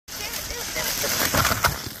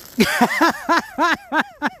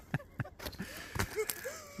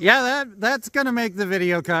Yeah, that's gonna make the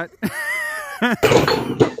video cut.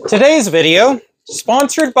 Today's video,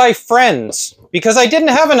 sponsored by friends, because I didn't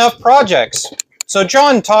have enough projects. So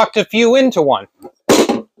John talked a few into one.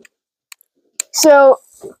 So,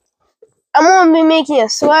 I'm going to be making a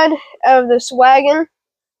sled out of this Wagon.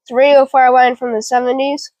 It's a radio fire line from the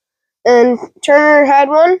 70s. And Turner had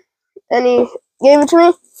one, and he gave it to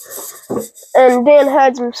me. And Dan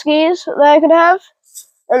had some skis that I could have.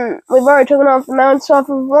 And we've already taken off the mounts off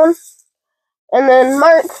of one. And then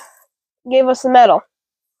Mark gave us the metal.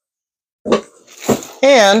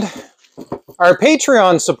 And our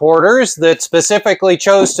Patreon supporters that specifically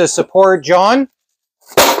chose to support John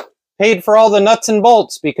paid for all the nuts and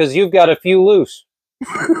bolts because you've got a few loose.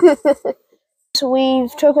 So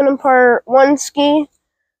we've taken apart one ski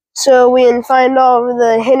so we can find all of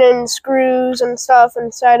the hidden screws and stuff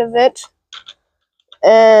inside of it.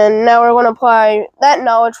 And now we're going to apply that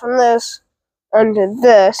knowledge from this onto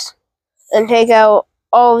this and take out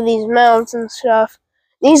all of these mounts and stuff.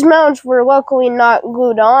 These mounts were luckily not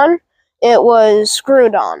glued on. It was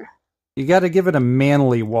screwed on. You got to give it a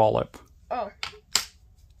manly wallop. Oh.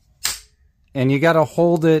 And you got to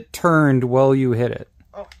hold it turned while you hit it.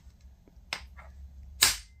 Oh.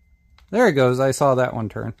 There it goes. I saw that one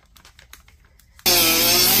turn.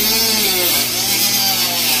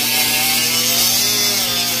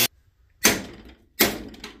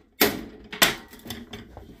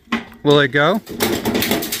 Will it go?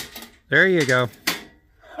 There you go.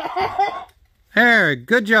 There,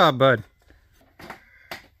 good job, bud.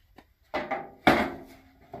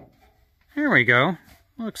 There we go.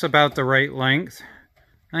 Looks about the right length.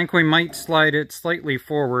 I think we might slide it slightly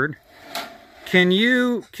forward. Can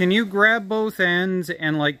you grab both ends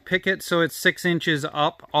and like pick it so it's 6 inches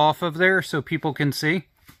up off of there so people can see?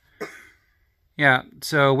 Yeah,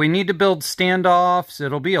 so we need to build standoffs.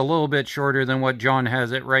 It'll be a little bit shorter than what John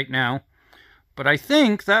has it right now. But I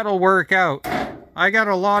think that'll work out. I got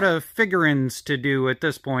a lot of figurines to do at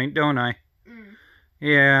this point, don't I? Mm.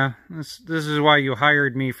 Yeah, this is why you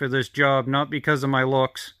hired me for this job, not because of my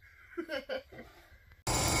looks.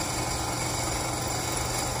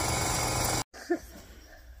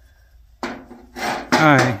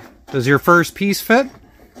 Alright, does your first piece fit?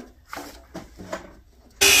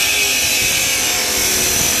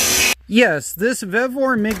 Yes, this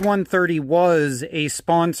Vevor MiG-130 was a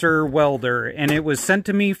sponsor welder, and it was sent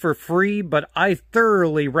to me for free, but I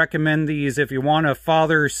thoroughly recommend these if you want a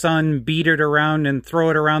father-son beat it around and throw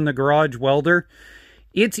it around the garage welder.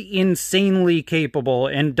 It's insanely capable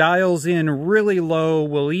and dials in really low,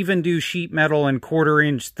 will even do sheet metal and 1/4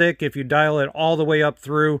 inch thick if you dial it all the way up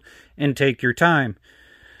through and take your time.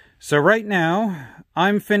 So right now,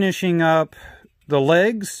 I'm finishing up the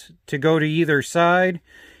legs to go to either side.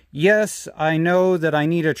 Yes, I know that I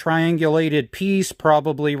need a triangulated piece,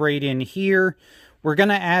 probably right in here. We're going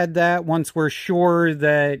to add that once we're sure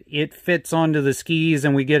that it fits onto the skis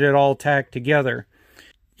and we get it all tacked together.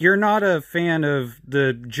 You're not a fan of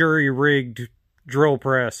the jury-rigged drill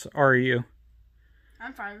press, are you?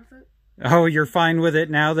 I'm fine with it. Oh, you're fine with it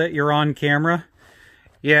now that you're on camera?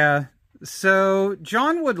 Yeah, so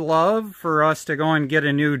John would love for us to go and get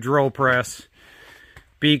a new drill press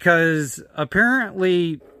because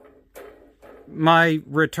apparently my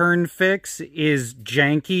return fix is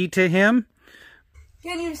janky to him.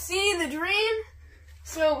 Can you see the dream?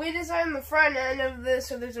 So we designed the front end of this,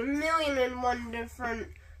 so there's 1,000,001 different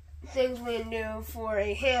things we can do for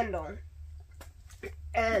a handle.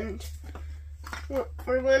 And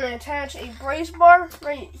we're going to attach a brace bar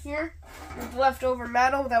right here with leftover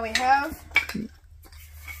metal that we have.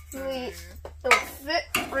 It'll fit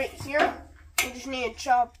right here. We just need to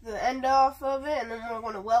chop the end off of it, and then we're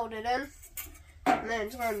going to weld it in. And then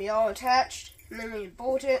it's going to be all attached, and then we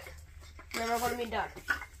bolt it, and then we're going to be done.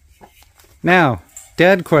 Now,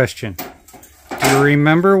 dad question. Do you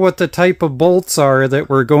remember what the type of bolts are that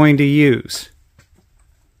we're going to use?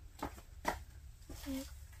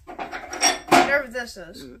 Whatever this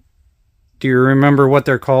is. Do you remember what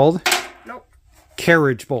they're called? Nope.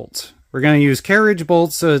 Carriage bolts. We're going to use carriage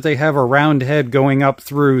bolts so that they have a round head going up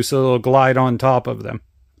through so they'll glide on top of them.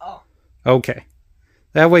 Oh. Okay.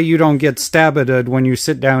 That way you don't get stabbed when you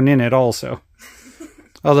sit down in it also.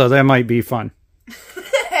 Although that might be fun.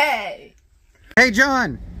 Hey! Hey,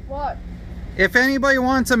 John! What? If anybody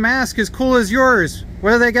wants a mask as cool as yours,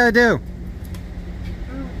 what do they gotta do?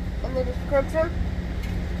 In the description?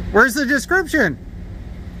 Where's the description?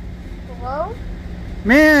 Below?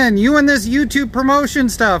 Man, you and this YouTube promotion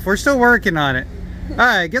stuff, we're still working on it.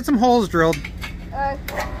 Alright, get some holes drilled.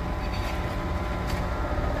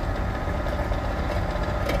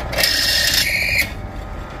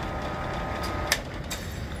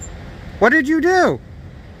 What did you do?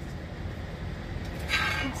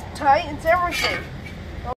 It's tight, it's everything.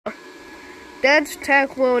 Dad's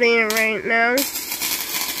tack welding it right now.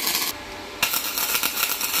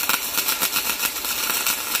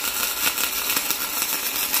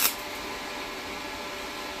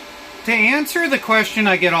 To answer the question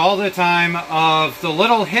I get all the time of the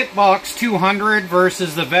little Hitbox 200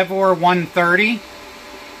 versus the Vevor 130,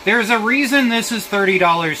 there's a reason this is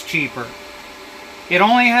 $30 cheaper. It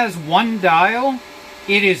only has one dial.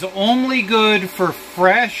 It is only good for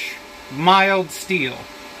fresh, mild steel.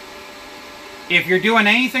 If you're doing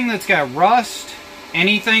anything that's got rust,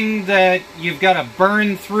 anything that you've got to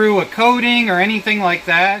burn through a coating or anything like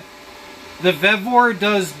that, the Vevor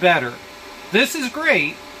does better. This is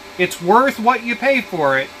great. It's worth what you pay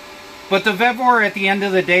for it, but the Vevor at the end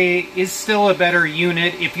of the day is still a better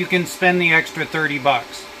unit if you can spend the extra 30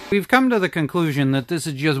 bucks. We've come to the conclusion that this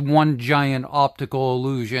is just one giant optical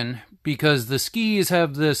illusion, because the skis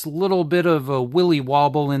have this little bit of a willy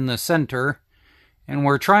wobble in the center, and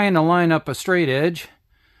we're trying to line up a straight edge.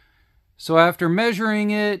 So after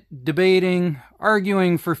measuring it, debating,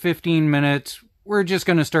 arguing for 15 minutes, we're just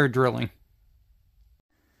going to start drilling.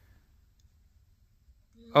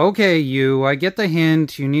 Okay, I get the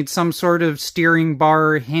hint. You need some sort of steering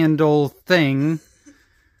bar handle thing.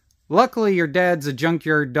 Luckily, your dad's a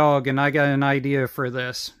junkyard dog, and I got an idea for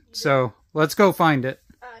this. So, let's go find it.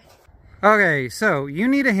 Okay, so you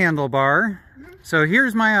need a handlebar. So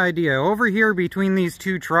here's my idea. Over here between these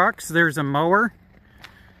two trucks, there's a mower.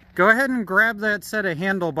 Go ahead and grab that set of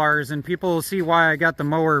handlebars, and people will see why I got the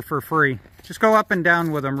mower for free. Just go up and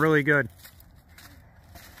down with them really good.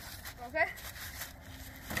 Okay.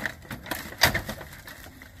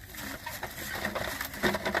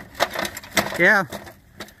 Yeah.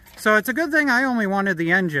 So it's a good thing I only wanted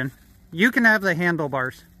the engine. You can have the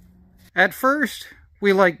handlebars. At first,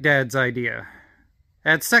 we liked Dad's idea.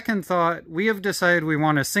 At second thought, we have decided we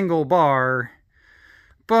want a single bar,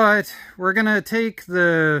 but we're going to take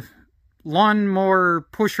the lawnmower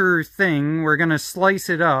pusher thing, we're going to slice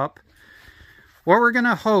it up. What we're going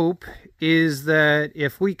to hope is that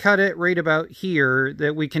if we cut it right about here,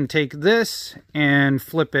 that we can take this and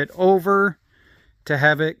flip it over to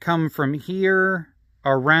have it come from here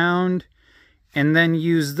around, and then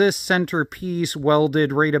use this center piece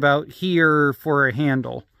welded right about here for a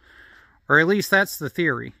handle. Or at least that's the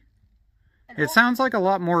theory. It sounds like a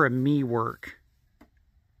lot more of me work.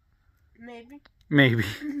 Maybe.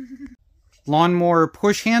 Lawnmower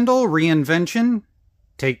push handle reinvention,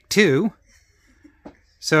 take 2.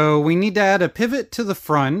 So we need to add a pivot to the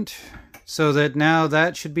front, so that now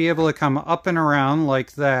that should be able to come up and around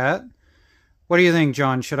like that. What do you think,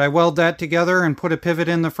 John? Should I weld that together and put a pivot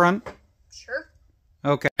in the front? Sure.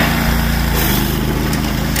 Okay.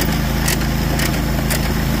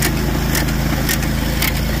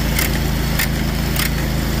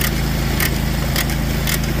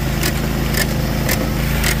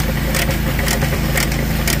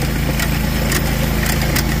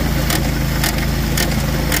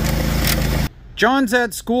 John's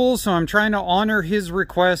at school, so I'm trying to honor his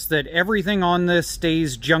request that everything on this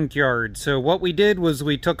stays junkyard. So what we did was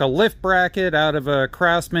we took a lift bracket out of a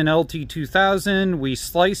Craftsman LT2000, we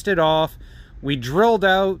sliced it off, we drilled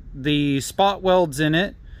out the spot welds in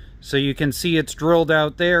it, so you can see it's drilled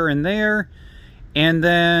out there and there, and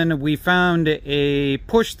then we found a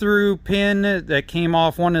push-through pin that came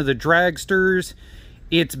off one of the dragsters.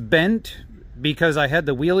 It's bent because I had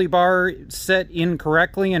the wheelie bar set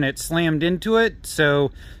incorrectly and it slammed into it,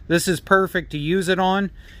 so this is perfect to use it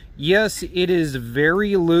on. Yes, it is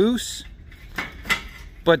very loose,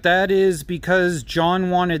 but that is because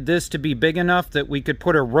John wanted this to be big enough that we could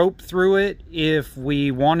put a rope through it if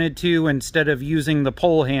we wanted to, instead of using the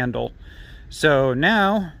pull handle. So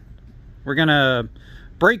now we're gonna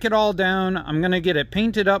break it all down. I'm gonna get it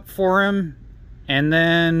painted up for him and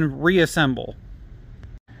then reassemble.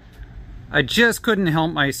 I just couldn't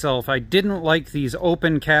help myself. I didn't like these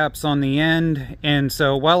open caps on the end, and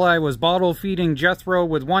so while I was bottle feeding Jethro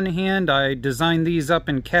with one hand, I designed these up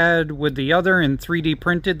in CAD with the other and 3D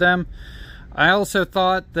printed them. I also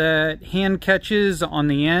thought that hand catches on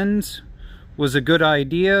the ends was a good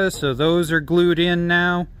idea, so those are glued in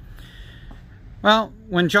now. Well,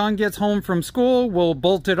 when John gets home from school, we'll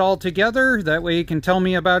bolt it all together. That way he can tell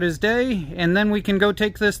me about his day, and then we can go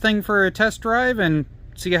take this thing for a test drive and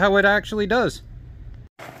see how it actually does.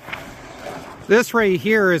 This right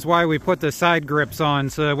here is why we put the side grips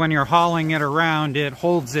on, so that when you're hauling it around, it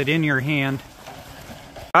holds it in your hand.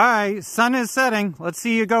 Alright, sun is setting. Let's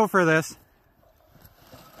see you go for this.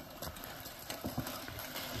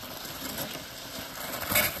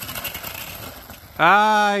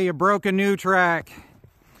 Ah, you broke a new track.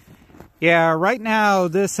 Yeah, right now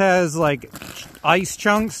this has like ice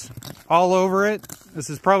chunks all over it. This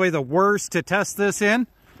is probably the worst to test this in.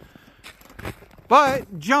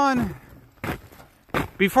 But, John,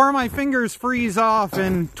 before my fingers freeze off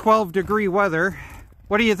in 12-degree weather,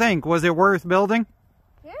 what do you think? Was it worth building?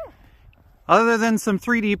 Yeah. Other than some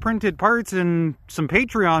 3D printed parts and some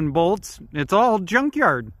Patreon bolts, it's all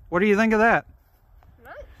junkyard. What do you think of that?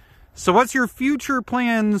 Nice. So what's your future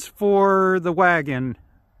plans for the wagon?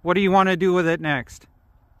 What do you want to do with it next?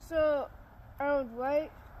 So, I would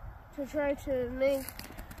like to try to make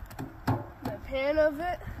the pan of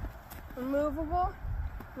it removable.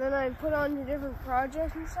 Then I'd put on to different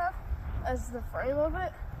projects and stuff as the frame of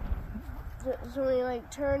it. So we like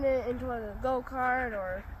turn it into like a go-kart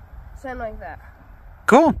or something like that.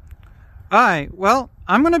 Cool. Alright, well,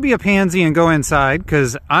 I'm going to be a pansy and go inside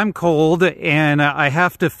because I'm cold and I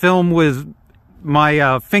have to film with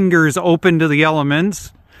my fingers open to the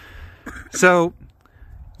elements. So,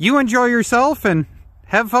 you enjoy yourself and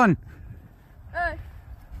have fun.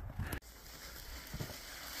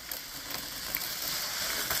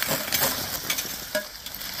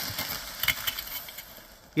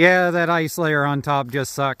 Yeah, that ice layer on top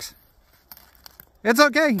just sucks. It's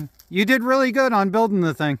okay. You did really good on building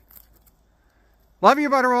the thing. Love you,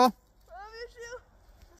 Butterwall.